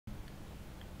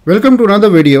Welcome to another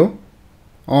video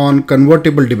on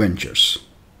convertible debentures.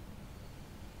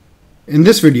 In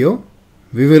this video,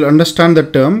 we will understand the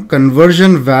term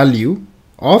conversion value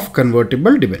of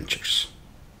convertible debentures.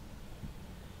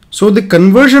 So the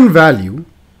conversion value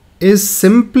is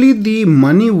simply the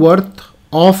money worth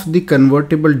of the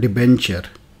convertible debenture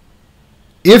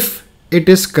if it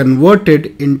is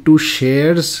converted into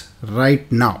shares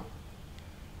right now.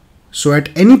 So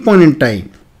at any point in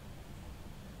time,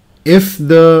 if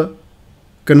the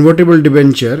convertible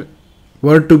debenture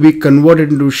were to be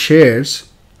converted into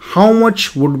shares, how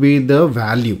much would be the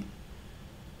value?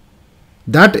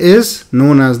 That is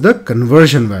known as the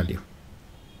conversion value.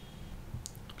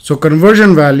 So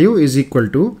conversion value is equal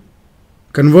to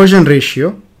conversion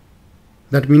ratio.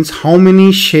 That means how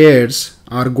many shares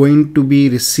are going to be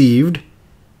received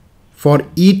for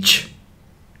each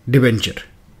debenture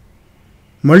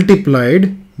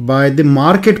multiplied by the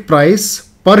market price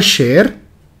per share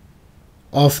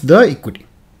of the equity.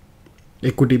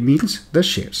 Equity means the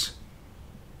shares.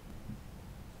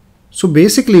 So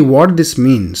basically what this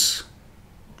means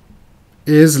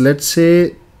is, let's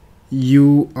say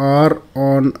you are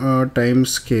on a time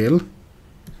scale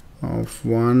of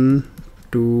 1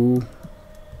 to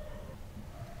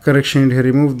correction here,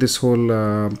 remove this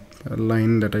whole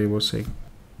line that I was saying.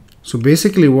 So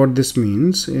basically what this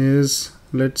means is,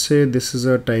 let's say this is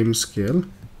a time scale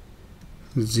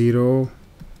 0,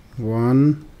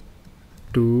 1,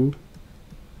 2,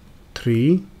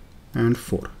 3 and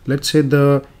 4. Let's say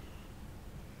the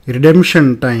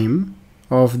redemption time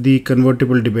of the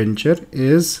convertible debenture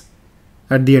is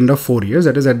at the end of 4 years.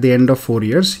 That is, at the end of 4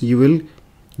 years you will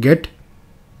get,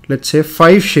 let's say,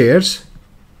 5 shares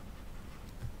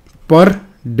per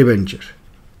debenture.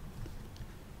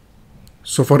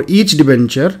 So for each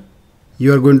debenture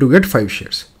you are going to get 5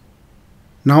 shares.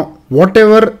 Now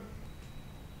whatever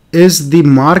is the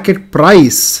market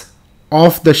price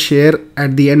of the share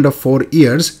at the end of 4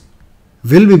 years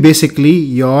will be basically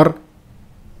your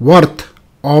worth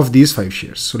of these 5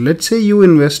 shares. So let's say you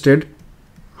invested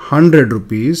 100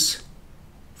 rupees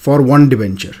for one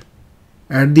debenture.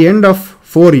 At the end of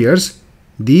 4 years,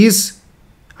 these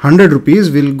 100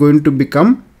 rupees will going to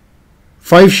become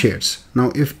 5 shares.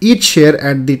 Now if each share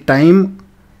at the time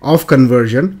of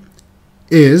conversion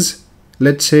is,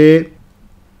 let's say,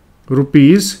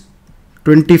 rupees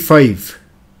 25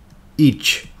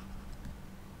 each,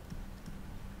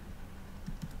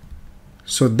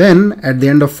 so then at the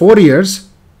end of 4 years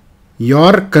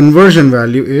your conversion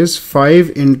value is 5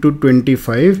 into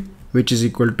 25, which is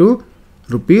equal to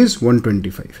rupees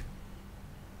 125.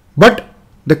 But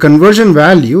the conversion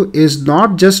value is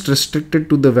not just restricted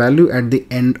to the value at the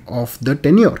end of the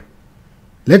tenure.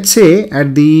 Let's say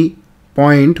at the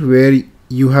point where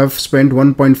you have spent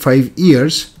 1.5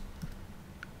 years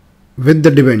with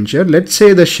the debenture, let's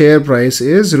say the share price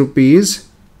is rupees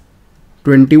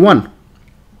 21.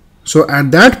 So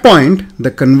at that point the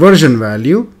conversion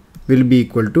value will be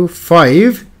equal to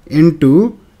 5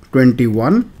 into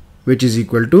 21, which is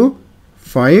equal to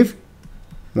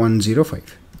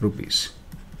 5105 rupees.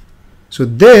 So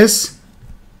this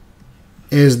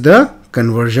is the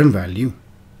conversion value.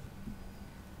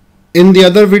 In the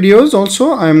other videos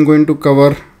also I am going to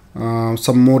cover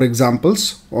some more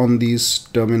examples on these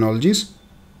terminologies,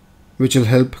 which will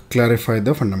help clarify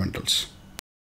the fundamentals.